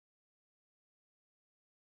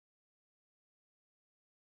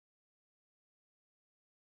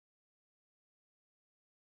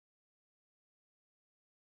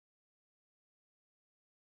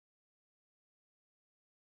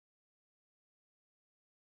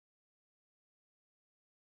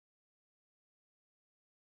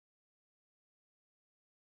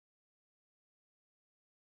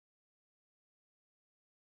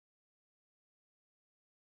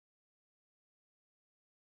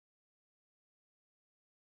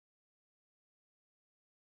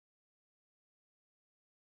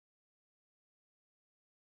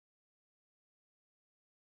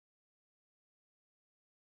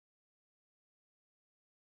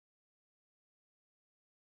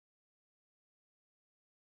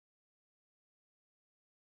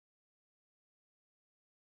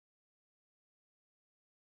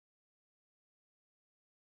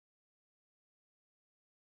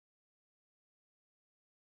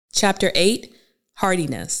Chapter 8,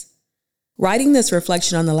 Heartiness. Writing this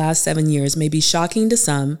reflection on the last 7 years may be shocking to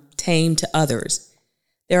some, tame to others.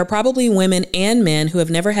 There are probably women and men who have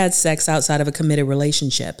never had sex outside of a committed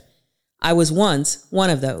relationship. I was once one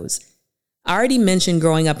of those. I already mentioned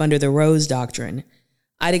growing up under the Rose Doctrine.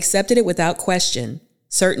 I'd accepted it without question.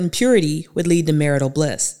 Certain purity would lead to marital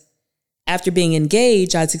bliss. After being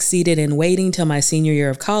engaged, I'd succeeded in waiting till my senior year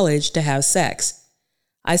of college to have sex.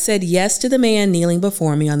 I said yes to the man kneeling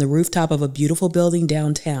before me on the rooftop of a beautiful building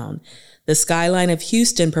downtown, the skyline of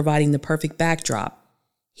Houston providing the perfect backdrop.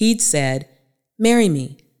 He'd said, "Marry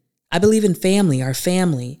me. I believe in family, our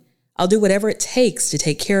family. I'll do whatever it takes to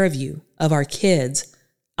take care of you, of our kids.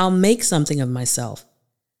 I'll make something of myself."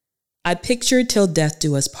 I pictured till death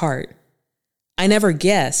do us part. I never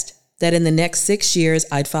guessed that in the next 6 years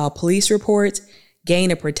I'd file police reports,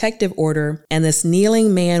 gain a protective order, and this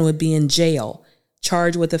kneeling man would be in jail,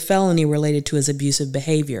 charged with a felony related to his abusive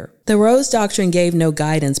behavior. The Rose Doctrine gave no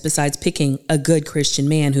guidance besides picking a good Christian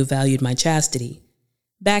man who valued my chastity.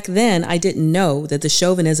 Back then, I didn't know that the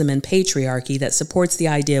chauvinism and patriarchy that supports the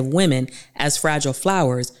idea of women as fragile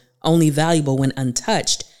flowers, only valuable when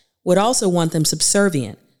untouched, would also want them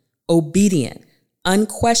subservient, obedient,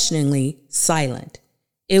 unquestioningly silent.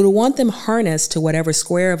 It would want them harnessed to whatever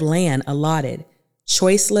square of land allotted,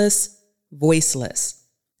 choiceless, voiceless.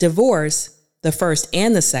 Divorce, the first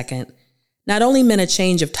and the second, not only meant a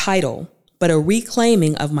change of title, but a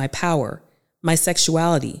reclaiming of my power, my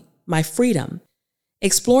sexuality, my freedom.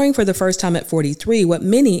 Exploring for the first time at 43 what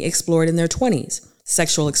many explored in their 20s,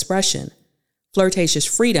 sexual expression, flirtatious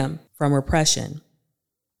freedom from repression.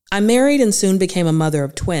 I married and soon became a mother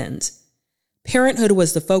of twins. Parenthood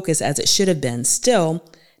was the focus as it should have been. Still,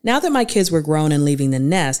 now that my kids were grown and leaving the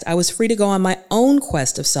nest, I was free to go on my own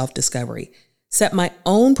quest of self-discovery, set my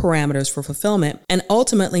own parameters for fulfillment, and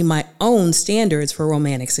ultimately my own standards for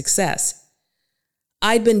romantic success.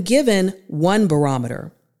 I'd been given one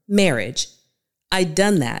barometer, marriage. I'd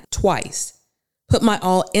done that twice, put my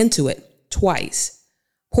all into it twice,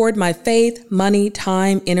 poured my faith, money,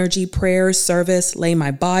 time, energy, prayers, service, lay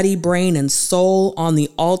my body, brain, and soul on the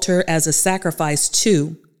altar as a sacrifice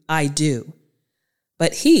to I do.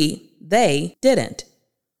 But they didn't.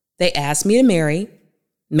 They asked me to marry,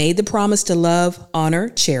 made the promise to love, honor,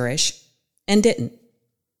 cherish, and didn't.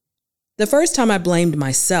 The first time I blamed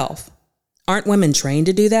myself. Aren't women trained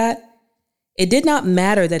to do that? It did not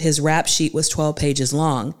matter that his rap sheet was 12 pages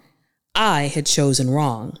long. I had chosen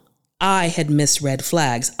wrong. I had missed red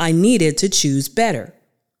flags. I needed to choose better.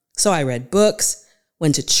 So I read books,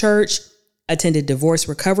 went to church, attended divorce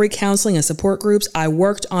recovery counseling and support groups. I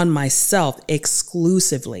worked on myself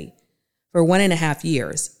exclusively for 1.5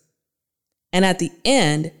 years. And at the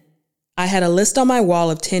end, I had a list on my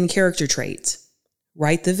wall of 10 character traits.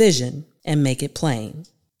 Write the vision and make it plain.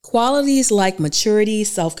 Qualities like maturity,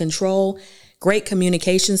 self-control, great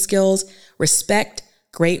communication skills, respect,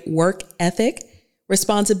 great work ethic,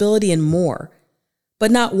 responsibility, and more.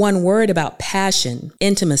 But not one word about passion,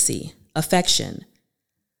 intimacy, affection.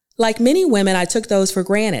 Like many women, I took those for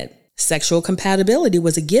granted. Sexual compatibility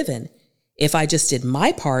was a given. If I just did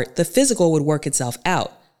my part, the physical would work itself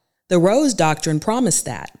out. The Rose Doctrine promised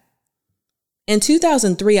that. In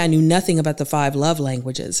 2003, I knew nothing about the 5 love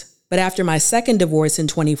languages, but after my second divorce in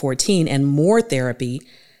 2014 and more therapy,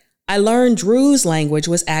 I learned Drew's language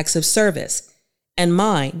was acts of service, and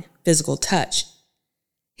mine, physical touch.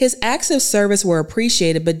 His acts of service were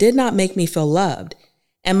appreciated but did not make me feel loved,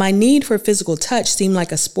 and my need for physical touch seemed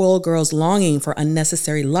like a spoiled girl's longing for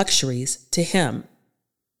unnecessary luxuries to him.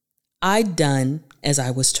 I'd done as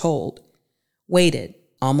I was told, waited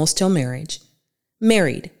almost till marriage,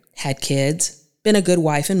 married, had kids, been a good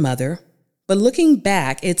wife and mother. But looking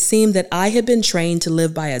back, it seemed that I had been trained to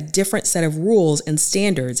live by a different set of rules and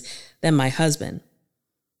standards than my husband.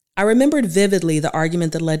 I remembered vividly the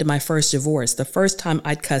argument that led to my first divorce, the first time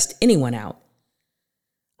I'd cussed anyone out.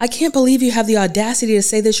 "I can't believe you have the audacity to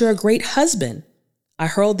say that you're a great husband." I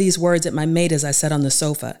hurled these words at my mate as I sat on the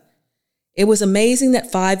sofa. It was amazing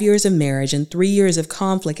that 5 years of marriage and 3 years of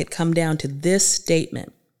conflict had come down to this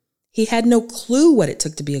statement. He had no clue what it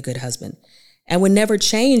took to be a good husband, and would never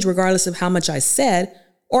change regardless of how much I said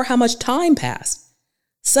or how much time passed.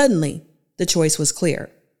 Suddenly, the choice was clear.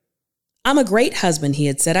 "I'm a great husband," he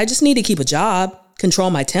had said. "I just need to keep a job,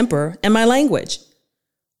 control my temper, and my language."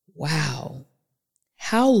 Wow,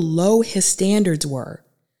 how low his standards were.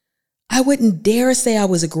 I wouldn't dare say I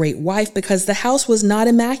was a great wife because the house was not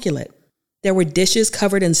immaculate. There were dishes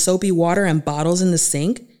covered in soapy water and bottles in the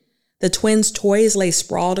sink. The twins' toys lay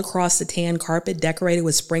sprawled across the tan carpet decorated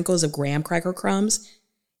with sprinkles of graham cracker crumbs.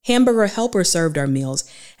 Hamburger helper served our meals,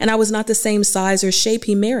 and I was not the same size or shape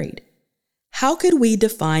he married. How could we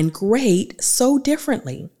define great so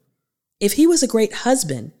differently? If he was a great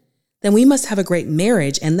husband, then we must have a great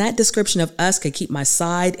marriage, and that description of us could keep my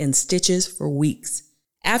side in stitches for weeks.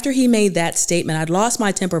 After he made that statement, I'd lost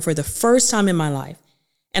my temper for the first time in my life,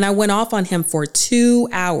 and I went off on him for 2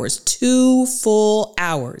 hours, 2 full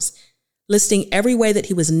hours, listing every way that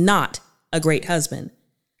he was not a great husband.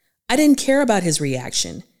 I didn't care about his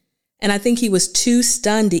reaction, and I think he was too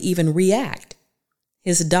stunned to even react.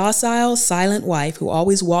 His docile, silent wife, who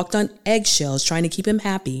always walked on eggshells trying to keep him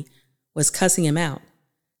happy, was cussing him out,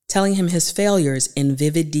 telling him his failures in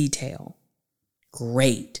vivid detail.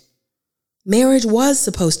 Great. Marriage was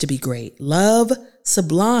supposed to be great. Love,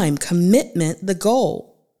 sublime, commitment, the goal.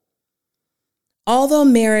 Although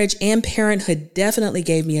marriage and parenthood definitely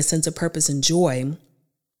gave me a sense of purpose and joy,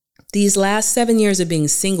 these last 7 years of being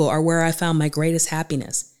single are where I found my greatest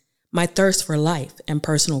happiness, my thirst for life and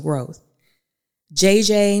personal growth.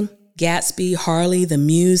 JJ, Gatsby, Harley, The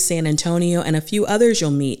Muse, San Antonio, and a few others you'll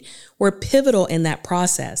meet were pivotal in that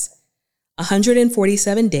process.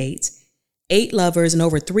 147 dates, 8 lovers, and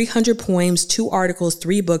over 300 poems, 2 articles,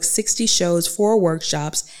 3 books, 60 shows, 4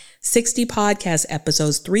 workshops, 60 podcast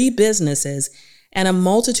episodes, 3 businesses, and a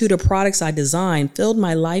multitude of products I designed filled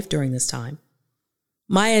my life during this time.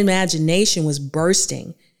 My imagination was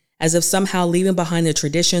bursting, as if somehow leaving behind the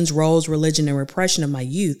traditions, roles, religion, and repression of my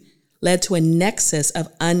youth led to a nexus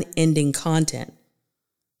of unending content.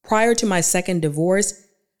 Prior to my second divorce,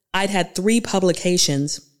 I'd had 3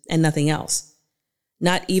 publications and nothing else.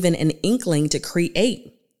 Not even an inkling to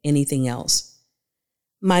create anything else.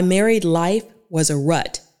 My married life was a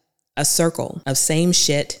rut, a circle of same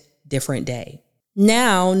shit, different day.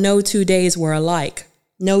 Now, no 2 days were alike.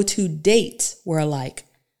 No 2 dates were alike.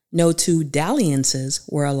 No 2 dalliances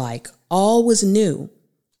were alike. All was new.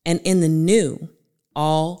 And in the new,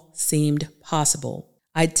 all seemed possible.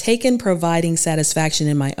 I'd taken providing satisfaction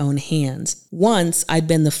in my own hands. Once, I'd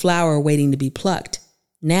been the flower waiting to be plucked.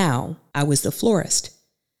 Now, I was the florist.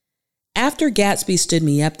 After Gatsby stood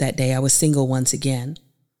me up that day, I was single once again.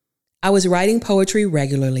 I was writing poetry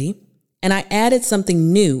regularly, and I added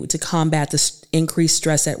something new to combat the increased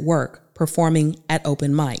stress at work, performing at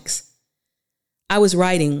open mics. I was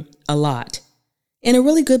writing a lot, in a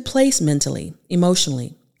really good place mentally,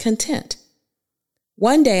 emotionally, content.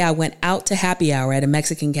 One day I went out to happy hour at a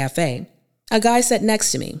Mexican cafe. A guy sat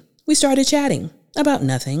next to me. We started chatting about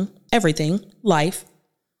nothing, everything, life.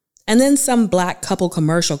 And then some black couple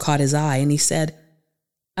commercial caught his eye and he said,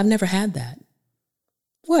 "I've never had that."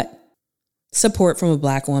 What? Support from a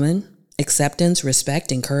black woman, acceptance,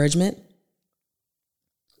 respect, encouragement.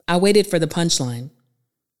 I waited for the punchline.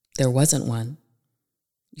 There wasn't one.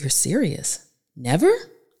 "You're serious? Never?"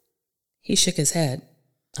 He shook his head.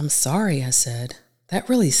 "I'm sorry," I said. "That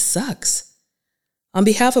really sucks. On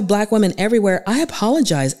behalf of black women everywhere, I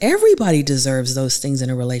apologize. Everybody deserves those things in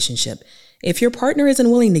a relationship. If your partner isn't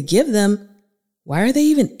willing to give them, why are they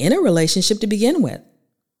even in a relationship to begin with?"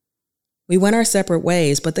 We went our separate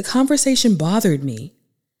ways, but the conversation bothered me.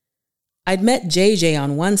 I'd met JJ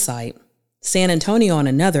on one site, San Antonio on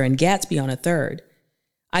another, and Gatsby on a third.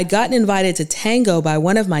 I'd gotten invited to Tango by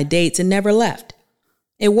one of my dates and never left.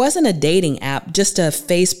 It wasn't a dating app, just a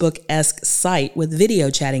Facebook-esque site with video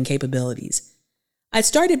chatting capabilities. I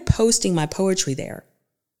started posting my poetry there.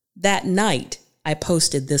 That night, I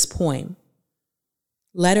posted this poem.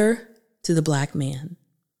 Letter to the Black Man.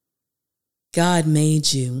 God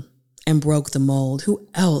made you and broke the mold. Who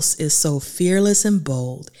else is so fearless and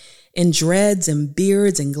bold? In dreads and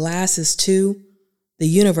beards and glasses too, the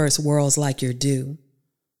universe whirls like your dew.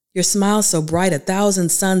 Your smile so bright 1,000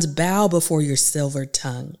 suns bow before your silver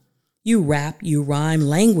tongue. You rap, you rhyme,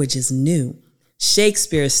 language is new.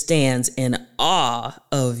 Shakespeare stands in awe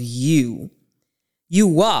of you. You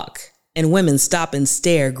walk, and women stop and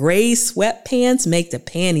stare. Gray sweatpants make the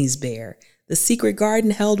panties bare. The secret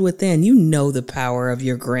garden held within, you know the power of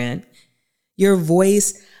your grin. Your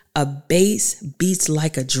voice, a bass, beats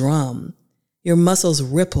like a drum. Your muscles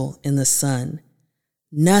ripple in the sun.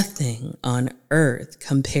 Nothing on earth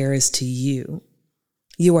compares to you.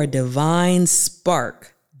 You are divine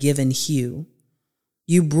spark given hue.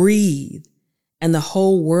 You breathe, and the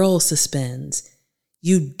whole world suspends.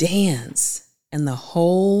 You dance, and the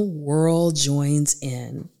whole world joins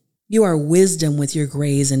in. You are wisdom with your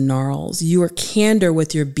grays and gnarls. You are candor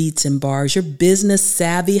with your beats and bars. Your business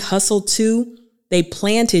savvy, hustle too. They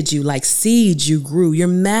planted you like seeds you grew. You're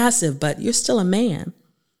massive, but you're still a man.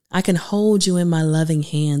 I can hold you in my loving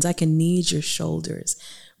hands. I can knead your shoulders,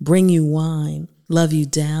 bring you wine, love you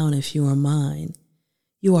down if you are mine.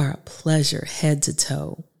 You are a pleasure head to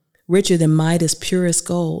toe. richer than Midas' purest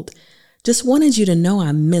gold. Just wanted you to know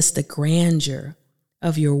I miss the grandeur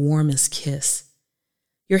of your warmest kiss.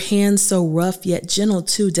 Your hands so rough yet gentle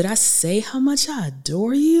too. Did I say how much I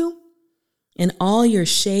adore you? In all your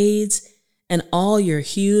shades and all your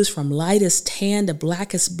hues, from lightest tan to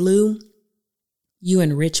blackest blue, you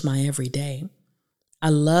enrich my every day. I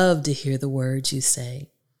love to hear the words you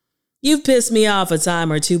say. You've pissed me off a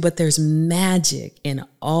time or two, but there's magic in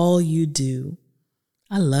all you do.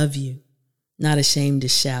 I love you, not ashamed to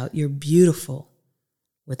shout. You're beautiful,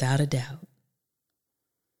 without a doubt.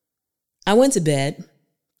 I went to bed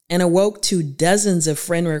and awoke to dozens of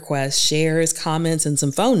friend requests, shares, comments, and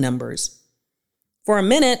some phone numbers. For a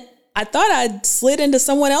minute, I thought I'd slid into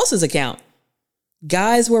someone else's account.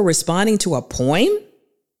 Guys were responding to a poem?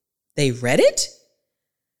 They read it?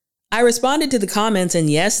 I responded to the comments, and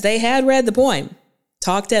yes, they had read the poem.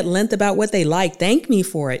 Talked at length about what they liked, thanked me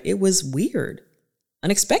for it. It was weird,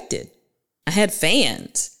 unexpected. I had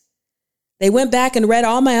fans. They went back and read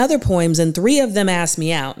all my other poems, and 3 of them asked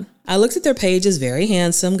me out. I looked at their pages, very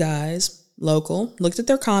handsome guys, local, looked at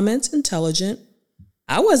their comments, intelligent.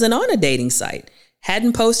 I wasn't on a dating site.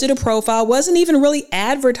 Hadn't posted a profile, wasn't even really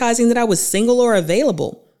advertising that I was single or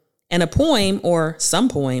available. And a poem, or some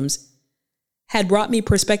poems, had brought me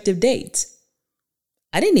prospective dates.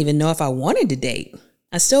 I didn't even know if I wanted to date.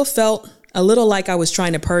 I still felt a little like I was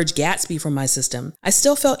trying to purge Gatsby from my system. I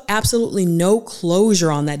still felt absolutely no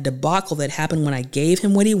closure on that debacle that happened when I gave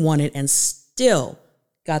him what he wanted and still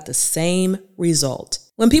got the same result.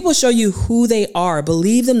 When people show you who they are,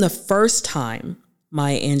 believe them the first time,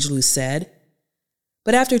 Maya Angelou said.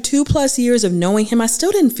 But after 2+ years of knowing him, I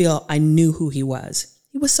still didn't feel I knew who he was.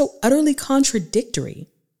 He was so utterly contradictory.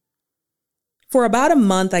 For about a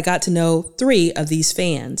month, I got to know 3 of these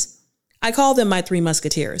fans. I call them my 3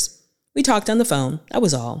 musketeers. We talked on the phone. That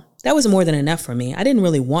was all. That was more than enough for me. I didn't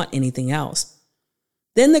really want anything else.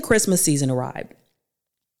 Then the Christmas season arrived.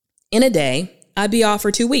 In a day, I'd be off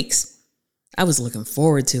for 2 weeks. I was looking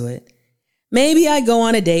forward to it. Maybe I'd go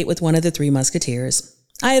on a date with one of the 3 musketeers.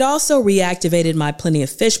 I had also reactivated my Plenty of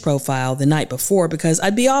Fish profile the night before because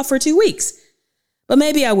I'd be off for 2 weeks. But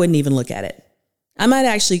maybe I wouldn't even look at it. I might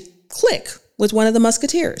actually click with one of the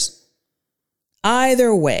musketeers.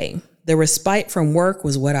 Either way, the respite from work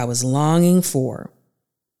was what I was longing for.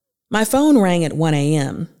 My phone rang at 1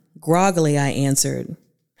 a.m. Groggily, I answered,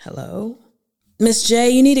 "Hello? Miss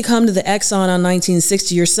J, you need to come to the Exxon on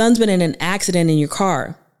 1960. Your son's been in an accident in your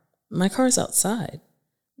car." "My car's outside."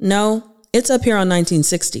 "No, it's up here on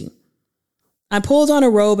 1960. I pulled on a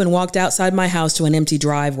robe and walked outside my house to an empty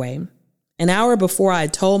driveway. An hour before, I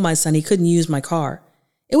had told my son he couldn't use my car.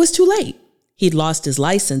 It was too late. He'd lost his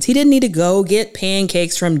license. He didn't need to go get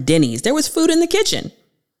pancakes from Denny's. There was food in the kitchen.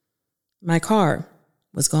 My car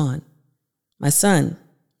was gone. My son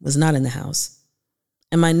was not in the house.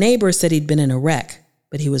 And my neighbor said he'd been in a wreck,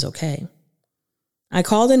 but he was okay. I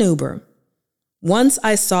called an Uber. Once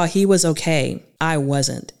I saw he was okay, I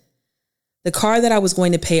wasn't. The car that I was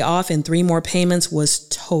going to pay off in 3 more payments was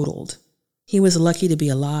totaled. He was lucky to be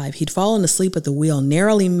alive. He'd fallen asleep at the wheel,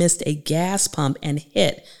 narrowly missed a gas pump, and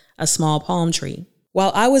hit a small palm tree.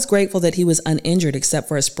 While I was grateful that he was uninjured except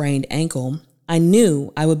for a sprained ankle, I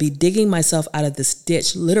knew I would be digging myself out of this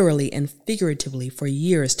ditch literally and figuratively for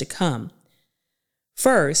years to come.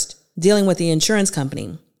 First, dealing with the insurance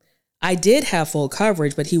company. I did have full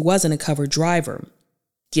coverage, but he wasn't a covered driver.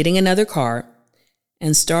 Getting another car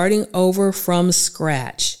and starting over from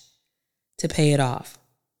scratch to pay it off.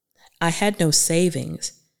 I had no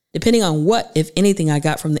savings. Depending on what, if anything, I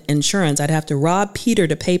got from the insurance, I'd have to rob Peter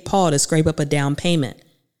to pay Paul to scrape up a down payment.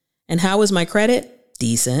 And how was my credit?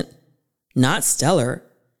 Decent. Not stellar.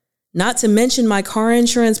 Not to mention my car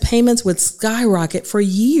insurance payments would skyrocket for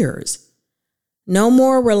years. No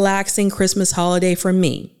more relaxing Christmas holiday for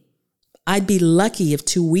me. I'd be lucky if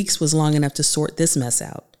 2 weeks was long enough to sort this mess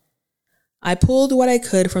out. I pulled what I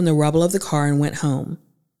could from the rubble of the car and went home.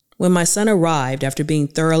 When my son arrived after being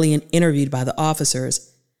thoroughly interviewed by the officers,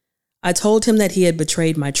 I told him that he had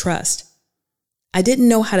betrayed my trust. I didn't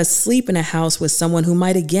know how to sleep in a house with someone who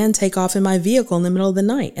might again take off in my vehicle in the middle of the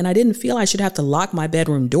night, and I didn't feel I should have to lock my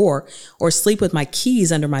bedroom door or sleep with my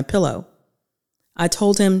keys under my pillow. I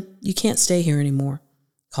told him, "You can't stay here anymore.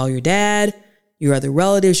 Call your dad, your other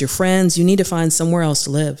relatives, your friends. You need to find somewhere else to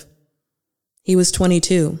live." He was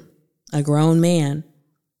 22, a grown man.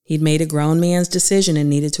 He'd made a grown man's decision and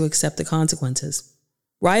needed to accept the consequences.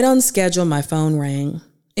 Right on schedule, my phone rang.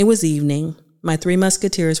 It was evening. My 3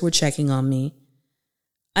 musketeers were checking on me.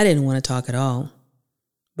 I didn't want to talk at all.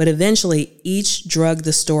 But eventually, each drugged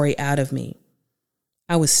the story out of me.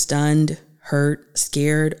 I was stunned, hurt,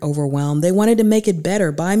 scared, overwhelmed. They wanted to make it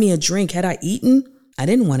better, buy me a drink. Had I eaten? I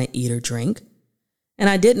didn't want to eat or drink. And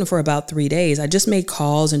I didn't for about 3 days. I just made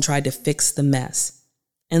calls and tried to fix the mess.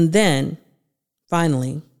 And then,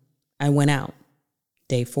 finally, I went out.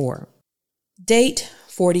 Day 4. Date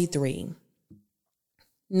 43.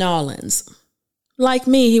 Nolans. Like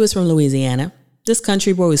me, he was from Louisiana. This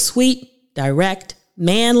country boy was sweet, direct,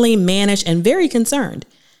 manly, mannish, and very concerned.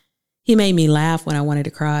 He made me laugh when I wanted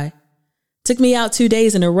to cry. Took me out 2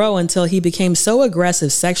 days in a row until he became so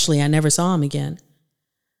aggressive sexually I never saw him again.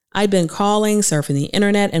 I'd been calling, surfing the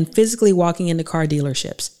internet, and physically walking into car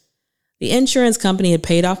dealerships. The insurance company had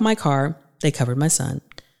paid off my car. They covered my son.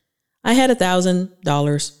 I had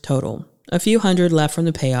 $1,000 total. A few hundred left from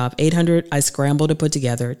the payoff. $800 I scrambled to put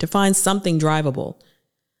together to find something drivable.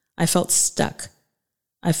 I felt stuck.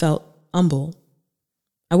 I felt humble.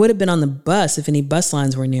 I would have been on the bus if any bus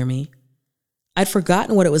lines were near me. I'd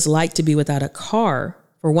forgotten what it was like to be without a car,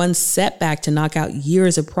 for one setback to knock out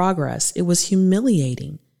years of progress. It was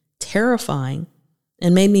humiliating, terrifying,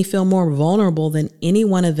 and made me feel more vulnerable than any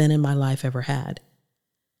one event in my life ever had.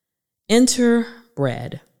 Enter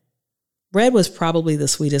Brad. Brad was probably the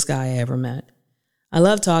sweetest guy I ever met. I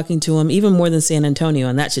loved talking to him, even more than San Antonio,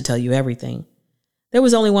 and that should tell you everything. There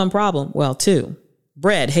was only one problem, well, 2.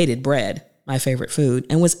 Brad hated bread, my favorite food,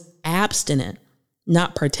 and was abstinent,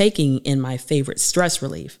 not partaking in my favorite stress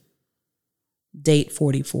relief. Date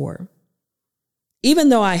 44. Even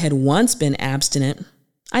though I had once been abstinent,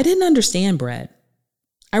 I didn't understand Brad.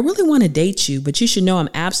 I really want to date you, but you should know I'm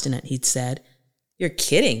abstinent, he'd said. You're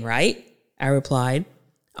kidding, right? I replied,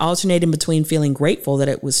 alternating between feeling grateful that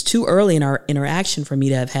it was too early in our interaction for me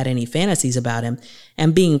to have had any fantasies about him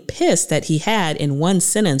and being pissed that he had, in one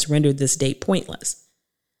sentence, rendered this date pointless.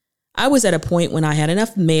 I was at a point when I had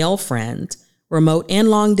enough male friends, remote and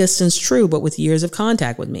long distance, true, but with years of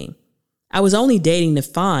contact with me. I was only dating to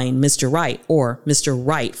find Mr. Right, or Mr.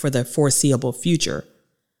 Right for the foreseeable future.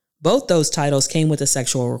 Both those titles came with a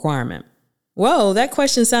sexual requirement. Whoa, that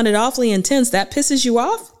question sounded awfully intense. That pisses you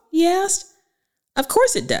off? He asked. Of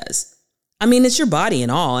course it does. I mean, it's your body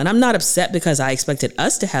and all, and I'm not upset because I expected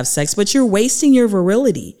us to have sex, but you're wasting your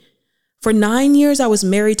virility. For 9 years, I was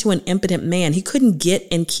married to an impotent man. He couldn't get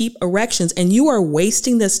and keep erections, and you are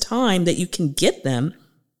wasting this time that you can get them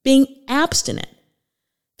being abstinent.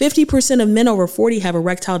 50% of men over 40 have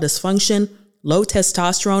erectile dysfunction, low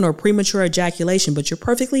testosterone, or premature ejaculation, but you're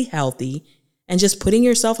perfectly healthy and just putting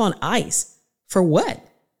yourself on ice. For what?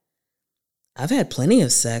 I've had plenty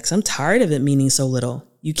of sex. I'm tired of it meaning so little.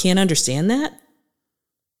 You can't understand that?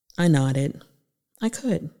 I nodded. I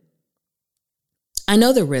could. I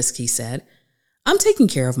know the risk, he said. I'm taking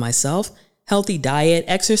care of myself. Healthy diet,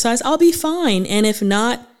 exercise, I'll be fine. And if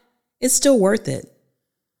not, it's still worth it.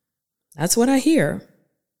 That's what I hear.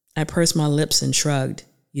 I pursed my lips and shrugged.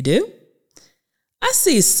 You do? I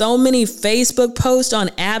see so many Facebook posts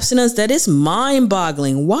on abstinence that it's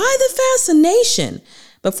mind-boggling. Why the fascination?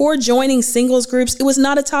 Before joining singles groups, it was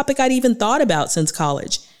not a topic I'd even thought about since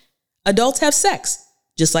college. Adults have sex,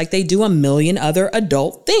 just like they do a million other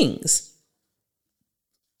adult things.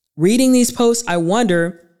 Reading these posts, I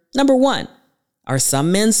wonder, number 1, are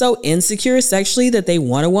some men so insecure sexually that they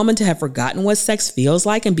want a woman to have forgotten what sex feels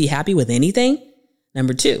like and be happy with anything?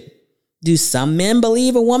 Number 2, do some men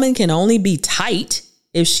believe a woman can only be tight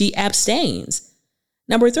if she abstains?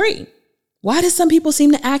 Number 3, why do some people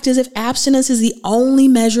seem to act as if abstinence is the only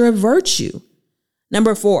measure of virtue?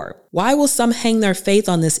 Number 4, why will some hang their faith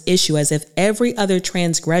on this issue as if every other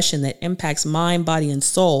transgression that impacts mind, body, and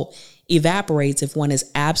soul evaporates if one is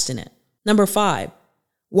abstinent? Number 5,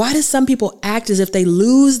 why do some people act as if they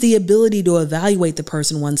lose the ability to evaluate the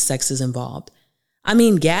person once sex is involved? I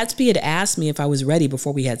mean, Gatsby had asked me if I was ready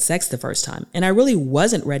before we had sex the first time, and I really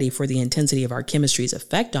wasn't ready for the intensity of our chemistry's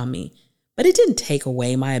effect on me, but it didn't take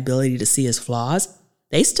away my ability to see his flaws.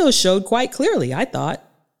 They still showed quite clearly, I thought.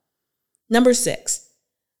 Number 6,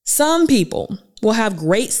 some people will have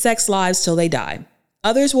great sex lives till they die.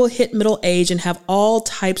 Others will hit middle age and have all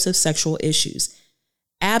types of sexual issues.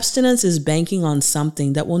 Abstinence is banking on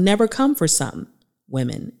something that will never come for some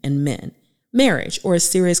women and men, marriage or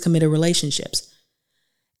serious committed relationships.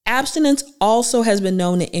 Abstinence also has been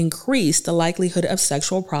known to increase the likelihood of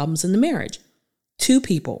sexual problems in the marriage. 2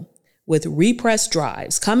 people with repressed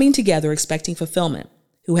drives coming together expecting fulfillment,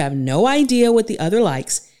 who have no idea what the other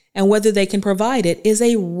likes and whether they can provide it, is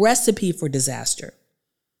a recipe for disaster.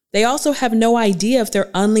 They also have no idea if their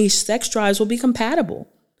unleashed sex drives will be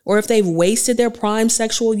compatible or if they've wasted their prime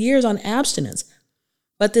sexual years on abstinence.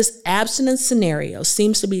 But this abstinence scenario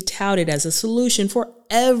seems to be touted as a solution for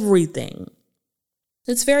everything.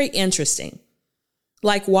 It's very interesting.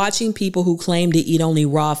 Like watching people who claim to eat only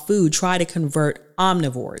raw food try to convert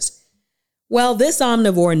omnivores. Well, this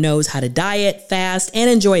omnivore knows how to diet, fast, and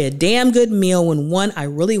enjoy a damn good meal when one I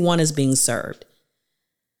really want is being served.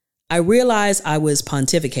 I realized I was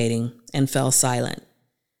pontificating and fell silent.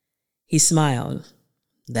 He smiled.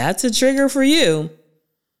 That's a trigger for you.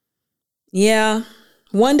 Yeah,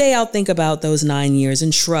 one day I'll think about those 9 years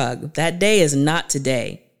and shrug. That day is not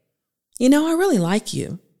today. I really like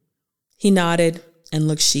you. He nodded and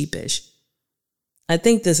looked sheepish. I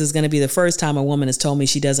think this is going to be the first time a woman has told me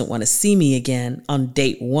she doesn't want to see me again on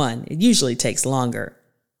date 1. It usually takes longer.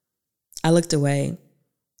 I looked away.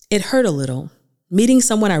 It hurt a little. Meeting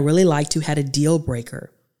someone I really liked who had a deal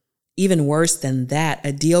breaker. Even worse than that,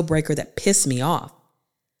 a deal breaker that pissed me off.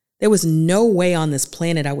 There was no way on this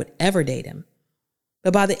planet I would ever date him.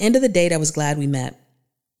 But by the end of the date, I was glad we met.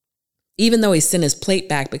 Even though he sent his plate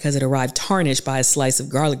back because it arrived tarnished by a slice of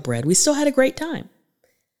garlic bread, we still had a great time.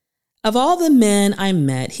 Of all the men I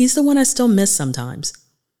met, he's the one I still miss sometimes.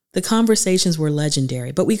 The conversations were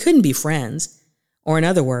legendary, but we couldn't be friends. Or in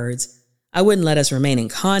other words, I wouldn't let us remain in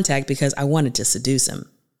contact because I wanted to seduce him.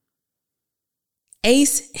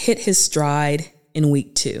 Ace hit his stride in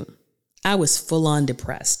week 2. I was full on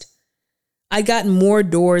depressed. I'd gotten more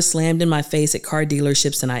doors slammed in my face at car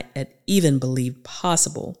dealerships than I had even believed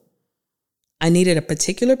possible. I needed a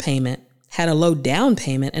particular payment, had a low down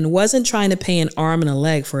payment, and wasn't trying to pay an arm and a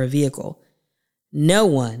leg for a vehicle. No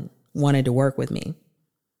one wanted to work with me.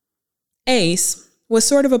 Ace was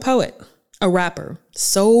sort of a poet, a rapper,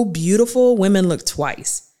 so beautiful women looked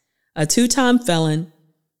twice, a 2-time felon,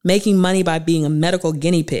 making money by being a medical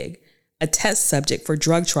guinea pig, a test subject for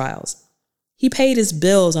drug trials. He paid his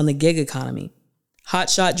bills on the gig economy.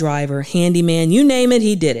 Hotshot driver, handyman, you name it,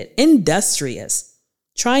 he did it. Industrious,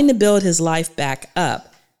 trying to build his life back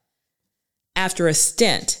up. After a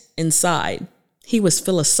stint inside, he was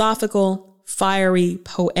philosophical, fiery,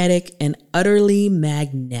 poetic, and utterly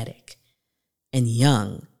magnetic. And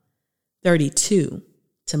young, 32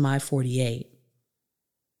 to my 48.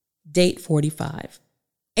 Date 45.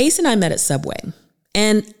 Ace and I met at Subway,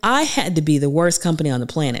 and I had to be the worst company on the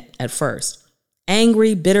planet at first.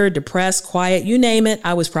 Angry, bitter, depressed, quiet, you name it,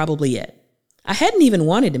 I was probably it. I hadn't even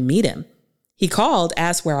wanted to meet him. He called,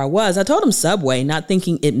 asked where I was. I told him Subway, not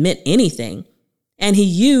thinking it meant anything. And he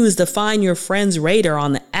used the Find Your Friends radar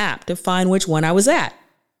on the app to find which one I was at.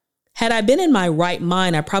 Had I been in my right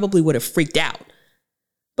mind, I probably would have freaked out.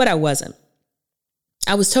 But I wasn't.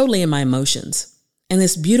 I was totally in my emotions. And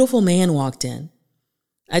this beautiful man walked in.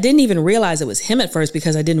 I didn't even realize it was him at first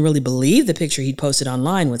because I didn't really believe the picture he'd posted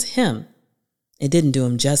online was him. It didn't do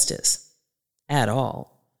him justice. At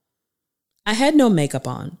all. I had no makeup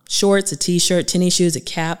on. Shorts, a t-shirt, tennis shoes, a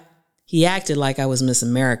cap. He acted like I was Miss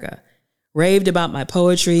America. Raved about my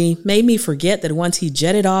poetry, made me forget that once he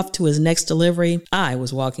jetted off to his next delivery, I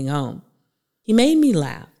was walking home. He made me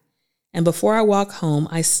laugh. And before I walked home,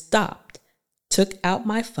 I stopped, took out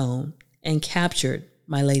my phone, and captured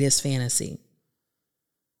my latest fantasy.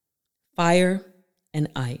 Fire and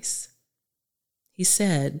ice. He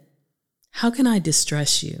said, "How can I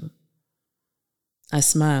distress you?" I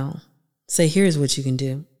smile. Say, here's what you can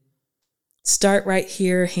do. Start right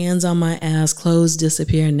here, hands on my ass, clothes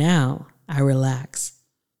disappear now. I relax.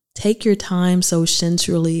 Take your time so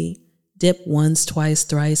sensually. Dip once, twice,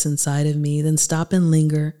 thrice inside of me, then stop and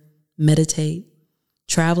linger, meditate.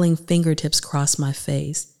 Traveling fingertips cross my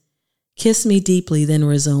face. Kiss me deeply, then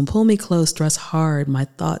resume. Pull me close, thrust hard, my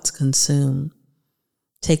thoughts consume.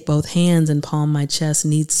 Take both hands and palm my chest,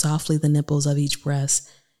 knead softly the nipples of each breast.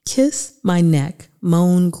 Kiss my neck,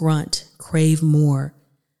 moan, grunt, crave more.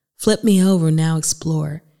 Flip me over, now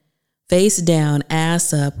explore. Face down,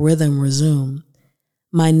 ass up, rhythm resume.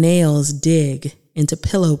 My nails dig into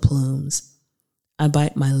pillow plumes. I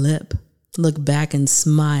bite my lip, look back and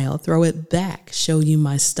smile, throw it back, show you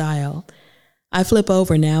my style. I flip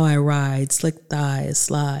over, now I ride, slick thighs,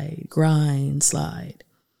 slide, grind, slide.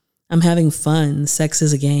 I'm having fun, sex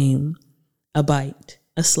is a game. A bite,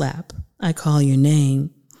 a slap, I call your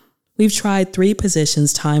name. We've tried 3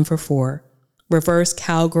 positions, time for 4. Reverse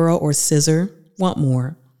cowgirl or scissor, want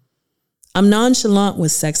more. I'm nonchalant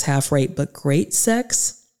with sex half rate, but great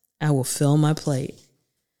sex, I will fill my plate.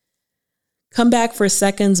 Come back for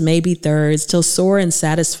seconds, maybe thirds, till sore and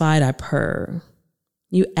satisfied I purr.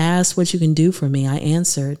 You asked what you can do for me, I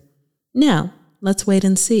answered. Now, let's wait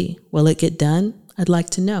and see. Will it get done? I'd like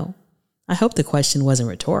to know. I hope the question wasn't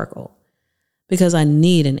rhetorical. Because I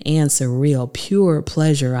need an answer, real, pure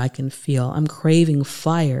pleasure I can feel. I'm craving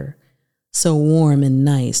fire, so warm and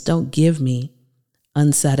nice. Don't give me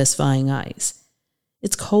unsatisfying ice.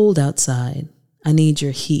 It's cold outside. I need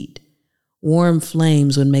your heat. Warm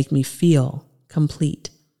flames would make me feel complete.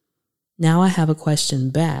 Now I have a question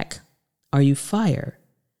back. Are you fire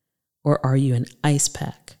or are you an ice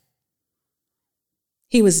pack?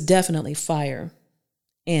 He was definitely fire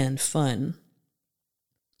and fun.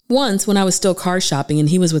 Once, when I was still car shopping and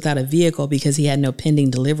he was without a vehicle because he had no pending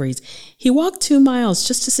deliveries, he walked 2 miles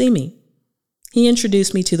just to see me. He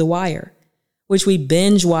introduced me to The Wire, which we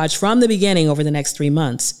binge watched from the beginning over the next 3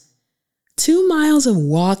 months. 2 miles of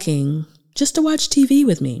walking just to watch TV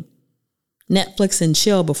with me. Netflix and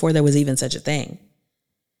chill before there was even such a thing.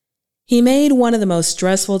 He made one of the most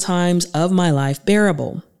stressful times of my life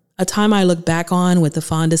bearable, a time I look back on with the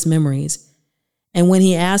fondest memories. And when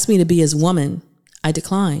he asked me to be his woman, I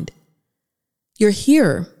declined. You're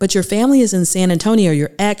here, but your family is in San Antonio,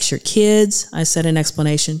 your ex, your kids, I said in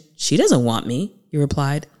explanation. She doesn't want me, he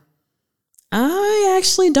replied. I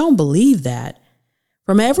actually don't believe that.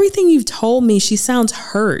 From everything you've told me, she sounds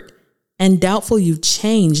hurt and doubtful you've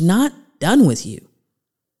changed, not done with you.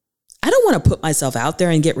 I don't want to put myself out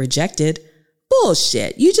there and get rejected.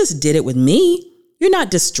 Bullshit, you just did it with me. You're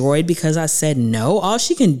not destroyed because I said no. All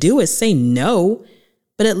she can do is say no.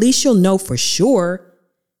 But at least you'll know for sure.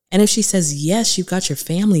 And if she says yes, you've got your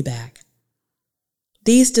family back.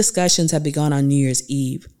 These discussions had begun on New Year's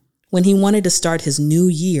Eve, when he wanted to start his new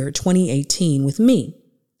year, 2018, with me,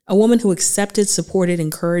 a woman who accepted, supported,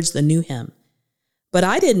 encouraged the new him. But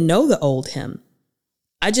I didn't know the old him.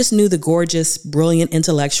 I just knew the gorgeous, brilliant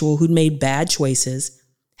intellectual who'd made bad choices,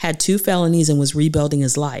 had 2 felonies, and was rebuilding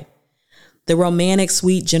his life. The romantic,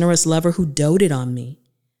 sweet, generous lover who doted on me.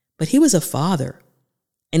 But he was a father.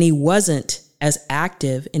 And he wasn't as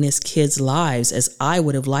active in his kids' lives as I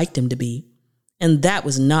would have liked him to be. And that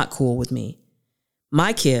was not cool with me.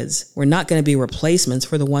 My kids were not going to be replacements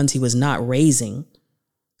for the ones he was not raising.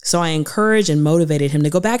 So I encouraged and motivated him to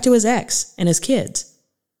go back to his ex and his kids.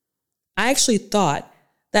 I actually thought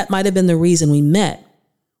that might have been the reason we met.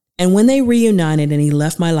 And when they reunited and he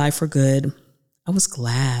left my life for good, I was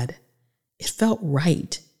glad. It felt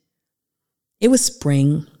right. It was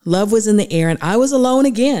spring, love was in the air, and I was alone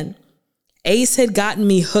again. Ace had gotten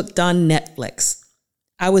me hooked on Netflix.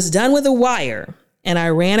 I was done with The Wire, and I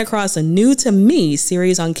ran across a new to me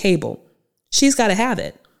series on cable. She's Gotta Have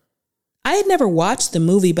It. I had never watched the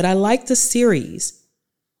movie, but I liked the series.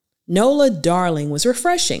 Nola Darling was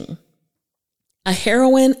refreshing. A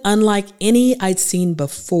heroine unlike any I'd seen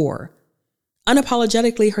before.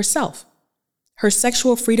 Unapologetically herself. Her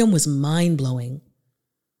sexual freedom was mind-blowing.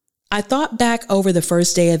 I thought back over the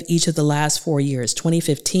first day of each of the last 4 years,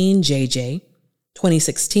 2015, JJ,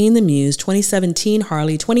 2016, The Muse, 2017,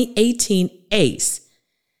 Harley, 2018, Ace.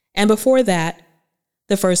 And before that,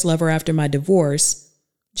 the first lover after my divorce,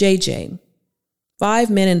 JJ. 5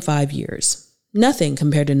 men in 5 years. Nothing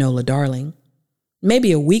compared to Nola Darling.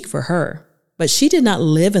 Maybe a week for her, but she did not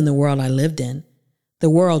live in the world I lived in, the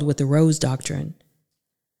world with the Rose Doctrine.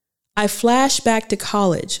 I flash back to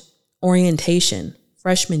college, orientation,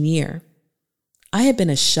 freshman year. I had been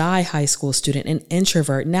a shy high school student, an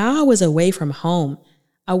introvert. Now I was away from home.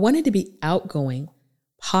 I wanted to be outgoing,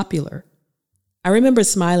 popular. I remember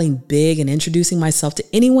smiling big and introducing myself to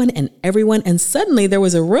anyone and everyone, and suddenly there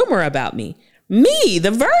was a rumor about me. Me, the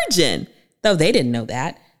virgin! Though they didn't know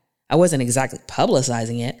that. I wasn't exactly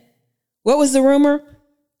publicizing it. What was the rumor?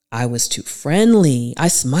 I was too friendly. I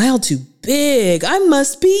smiled too big. I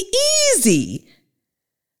must be easy.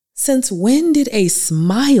 Since when did a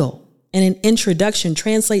smile and an introduction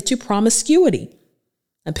translate to promiscuity?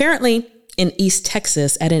 Apparently in East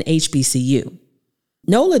Texas at an HBCU.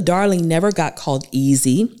 Nola Darling never got called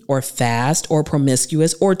easy or fast or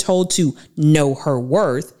promiscuous or told to know her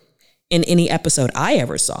worth in any episode I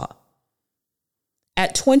ever saw.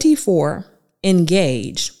 At 24,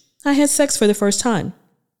 engaged, I had sex for the first time.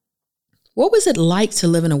 What was it like to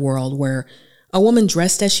live in a world where a woman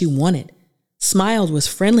dressed as she wanted, smiled, was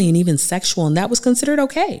friendly, and even sexual, and that was considered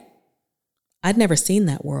okay? I'd never seen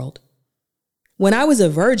that world. When I was a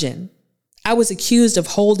virgin, I was accused of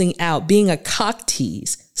holding out, being a cock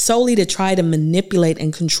tease, solely to try to manipulate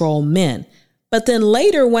and control men. But then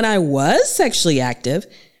later, when I was sexually active,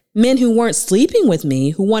 men who weren't sleeping with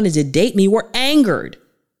me, who wanted to date me, were angered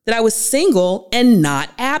that I was single and not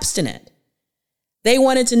abstinent. They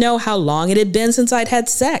wanted to know how long it had been since I'd had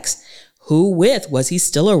sex. Who with? Was he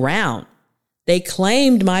still around? They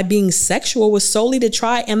claimed my being sexual was solely to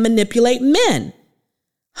try and manipulate men.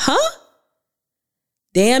 Huh?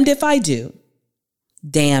 Damned if I do.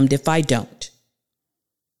 Damned if I don't.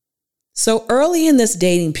 So early in this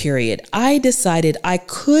dating period, I decided I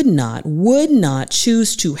would not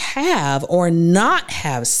choose to have or not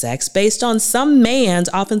have sex based on some man's,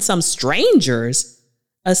 often some stranger's,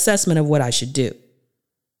 assessment of what I should do.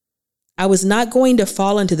 I was not going to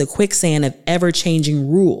fall into the quicksand of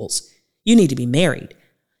ever-changing rules. You need to be married,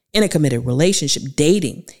 in a committed relationship,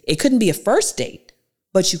 dating. It couldn't be a first date,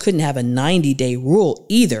 but you couldn't have a 90-day rule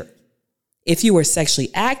either. If you were sexually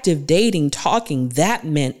active, dating, talking, that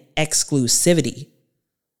meant exclusivity.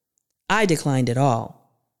 I declined it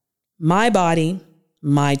all. My body,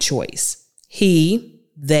 my choice.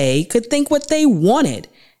 They could think what they wanted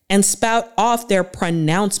and spout off their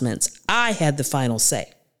pronouncements. I had the final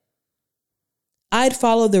say. I'd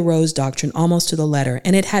followed the Rose Doctrine almost to the letter,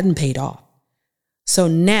 and it hadn't paid off. So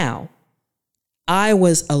now, I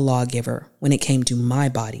was a lawgiver when it came to my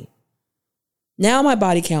body. Now my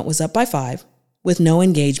body count was up by 5, with no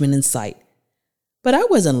engagement in sight. But I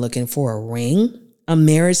wasn't looking for a ring, a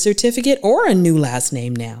marriage certificate, or a new last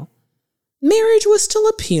name now. Marriage was still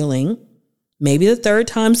appealing. Maybe the third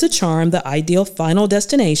time's the charm, the ideal final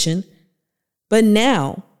destination. But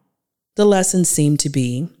now, the lesson seemed to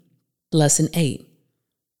be Lesson 8.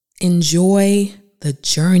 Enjoy the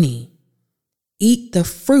journey. Eat the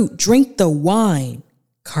fruit, drink the wine.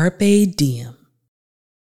 Carpe diem.